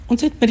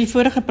Ons het by die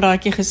vorige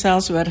praatjie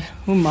gesels oor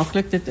hoe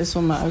maklik dit is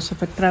om 'n ou se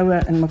vertroue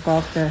in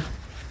mekaar te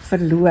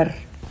verloor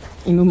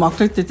en hoe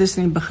maklik dit is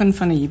in die begin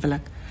van 'n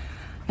huwelik.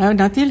 Nou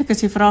natuurlik is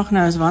die vraag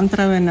nou as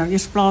wantroue nou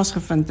eers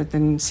plaasgevind het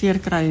en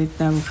seerkry het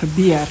nou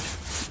gebeur.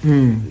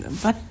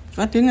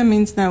 Wat doen 'n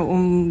mens nou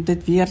om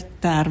dit weer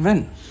te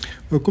herwin?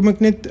 Nou kom ek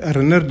net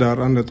herinner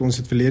daaraan dat ons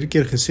het verlede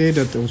keer gesê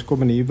dat ons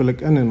kom in die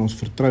huwelik in en ons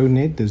vertrou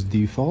net, dis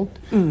default.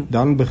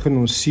 Dan begin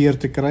ons seer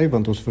te kry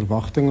want ons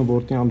verwagtinge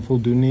word nie aan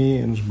voldoen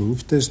nie en ons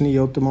behoeftes nie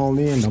heeltemal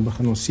nie en dan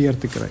begin ons seer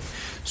te kry.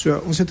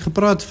 So ons het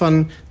gepraat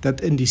van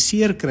dat in die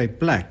seer kry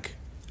plek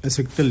is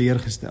ek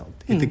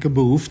teleurgesteld. Het ek 'n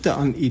behoefte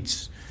aan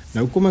iets.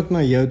 Nou kom ek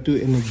na jou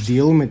toe en ek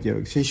deel met jou.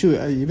 Ek sê, "Sjoe,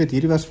 jy weet,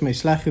 hierdie was vir my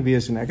sleg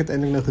geweest en ek het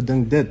eintlik nou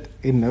gedink dit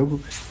en nou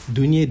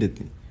doen jy dit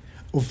nie."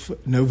 Of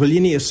nou wil jy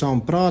nie eers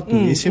saam praat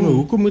nie. Jy sê maar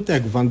hoekom moet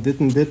ek want dit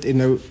en dit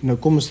en nou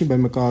kom ons nie by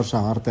mekaar se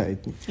harte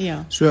uit nie.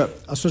 Ja. So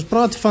as ons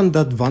praat van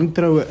dat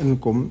wantroue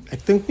inkom,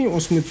 ek dink nie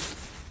ons moet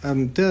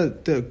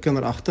te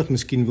kinderagtig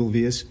miskien wil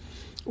wees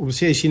om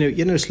sê as jy nou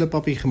een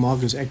slippappie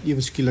gemaak is ek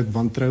ewe skielik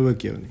wantrou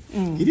ek jou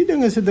nie. Hierdie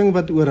ding is 'n ding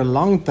wat oor 'n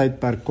lang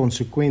tydperk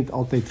konsekwent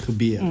altyd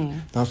gebeur.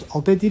 Daar's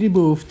altyd hierdie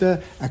behoefte,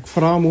 ek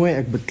vra mooi,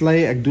 ek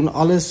beklei, ek doen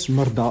alles,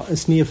 maar daar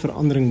is nie 'n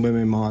verandering by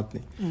my maat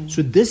nie.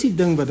 So dis die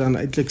ding wat dan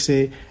eintlik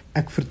sê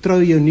ek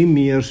vertrou jou nie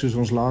meer soos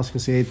ons laas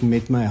gesê het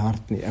met my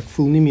hart nie. Ek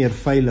voel nie meer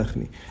veilig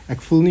nie.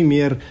 Ek voel nie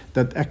meer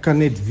dat ek kan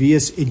net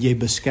wees en jy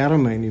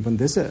beskerm my nie, want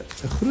dis 'n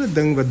groot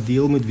ding wat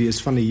deel moet wees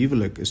van 'n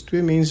huwelik. Is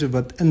twee mense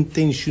wat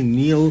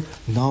intentioneel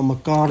na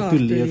mekaar toe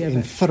leef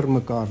en vir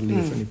mekaar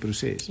leef in die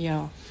proses.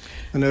 Ja.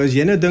 En nou as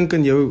jy nou dink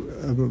aan jou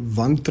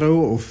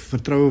wantroue of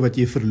vertroue wat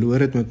jy verloor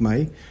het met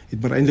my,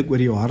 het maar eintlik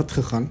oor jou hart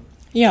gegaan.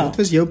 Ja. Wat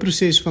was jou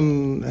proses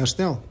van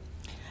herstel?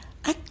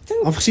 Ek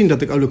dink Afgesien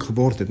dat ek oulik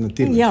geword het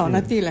natuurlik. Ja,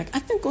 natuurlik.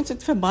 Ek dink ons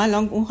het vir baie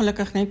lank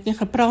ongelukkig net nie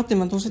gepraat nie,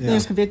 want ons het nie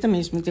eens geweet 'n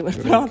mens moet hieroor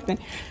praat nie.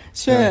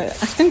 So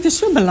ek dink dit is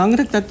so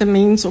belangrik dat 'n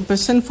mens op 'n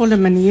sinvolle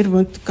manier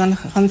moet kan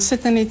gaan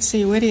sit en net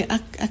sê, hoorie,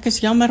 ek is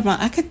jammer, maar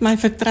ek het my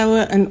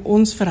vertroue in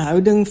ons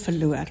verhouding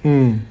verloor.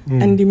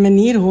 In die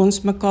manier hoe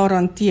ons mekaar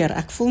hanteer.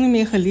 Ek voel nie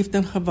meer geliefd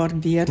en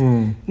gewaardeer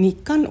nie.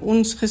 Kan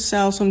ons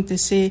gesels om te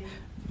sê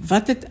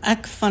wat het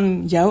ek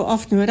van jou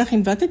af nodig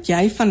en wat het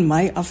jy van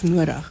my af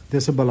nodig?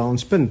 Dis 'n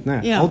balanspunt,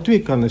 né? Ja.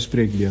 Albei kan 'n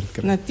spreekbeurt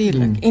kry.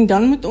 Natuurlik. En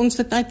dan moet ons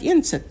dit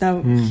uiteensit.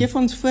 Nou, geef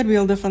ons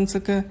voorbeelde van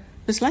sulke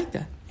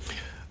besluite.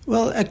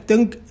 Wel, ek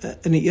dink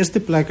in die eerste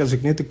plek as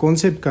ek net 'n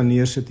konsep kan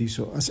neersit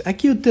hierso. As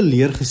ek jou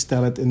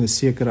teleurgestel het in 'n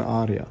sekere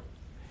area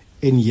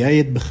en jy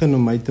het begin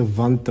om my te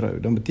wantrou,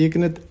 dan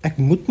beteken dit ek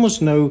moet mos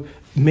nou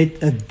met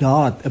 'n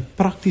daad, 'n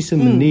praktiese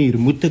manier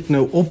moet ek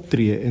nou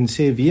optree en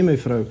sê, "Wie my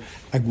vrou,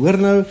 ek hoor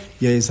nou,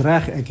 jy is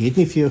reg, ek het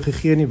nie vir jou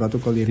gegee nie, wat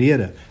ook al die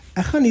rede.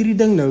 Ek gaan hierdie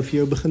ding nou vir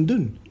jou begin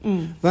doen."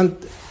 Want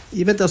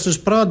jy weet as ons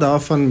praat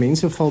daarvan,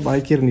 mense val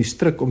baie keer in die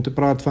struik om te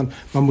praat van,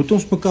 maar moet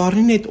ons mekaar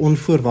nie net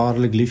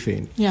onvoorwaardelik lief hê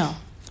nie. Ja.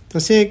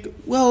 Dan sê ek,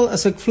 wel,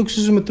 as ek vloek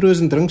soos 'n matroos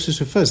en drink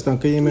soos 'n vis, dan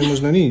kan jy my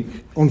mos nou nie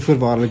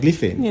onvoorwaardelik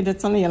lief hê nie. Nee,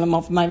 dit sal nie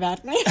heeltemal vir my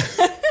werk nie.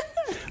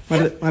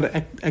 Maar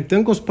ek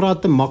dink ons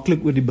praat te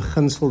maklik oor die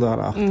beginsel daar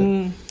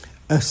agter.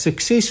 'n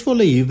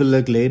Suksesvolle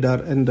huwelik lê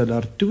daarin dat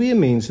daar twee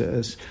mense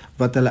is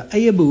wat hulle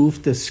eie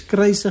behoeftes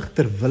kruisig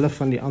ter wille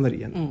van die ander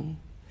een.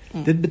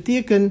 Dit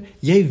beteken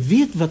jy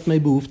weet wat my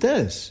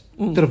behoefte is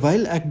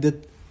terwyl ek dit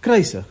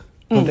kruisig,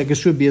 want ek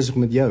is so besig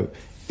met jou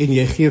en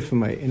jy gee vir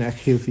my en ek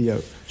gee vir jou.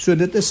 So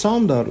dit is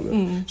saam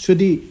daaroor. So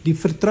die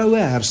vertroue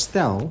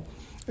herstel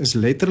is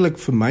letterlik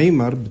vir my,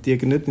 maar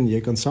beteken dit en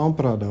jy kan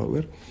saampraat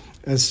daaroor.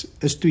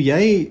 Is toe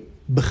jy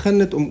begin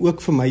het om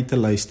ook vir my te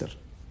luister.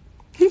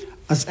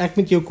 As ek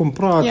met jou kom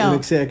praat en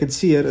ek sê ek het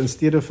seer, in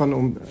steede van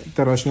om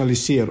te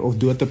rasionaliseer of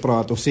dood te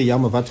praat of sê ja,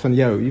 maar wat van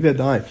jou? Jy weet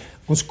daai.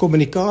 Ons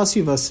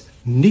kommunikasie was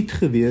niet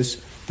gewees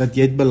dat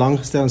jy het belang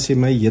gestel en sê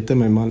my jette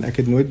my man, ek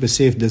het nooit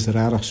besef dis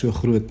regtig so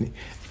groot nie.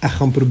 Ek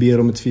gaan probeer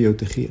om dit vir jou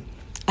te gee.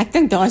 Ek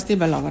dink daar is die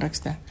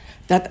belangrikste.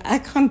 Dat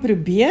ek gaan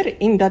probeer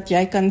en dat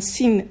jy kan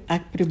sien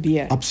ek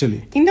probeer.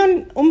 Absoluut. En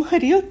dan om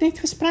gereeld net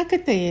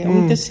gesprekke te hê,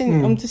 om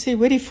te sê,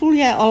 hoorie, voel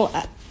jy al,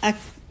 ek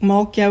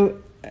maak jou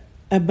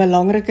 'n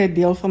belangrike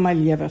deel van my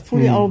lewe. Voel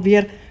jy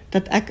alweer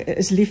dat ek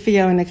is lief vir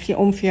jou en ek gee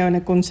om vir jou en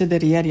ek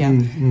konsidereer jou.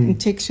 En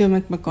check so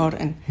met mekaar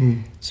in.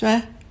 So,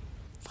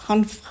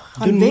 gaan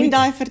wen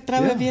daai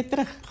vertroue weer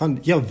terug.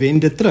 Wen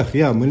dit terug.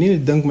 Ja, moenie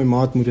net dink my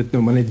maat moet dit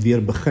nou maar net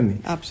weer begin nie.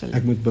 Absoluut.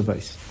 Ek moet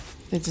bewys.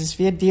 Dit is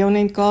weer Dion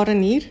en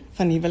Karen hier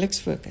van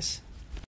Huweliksfokus.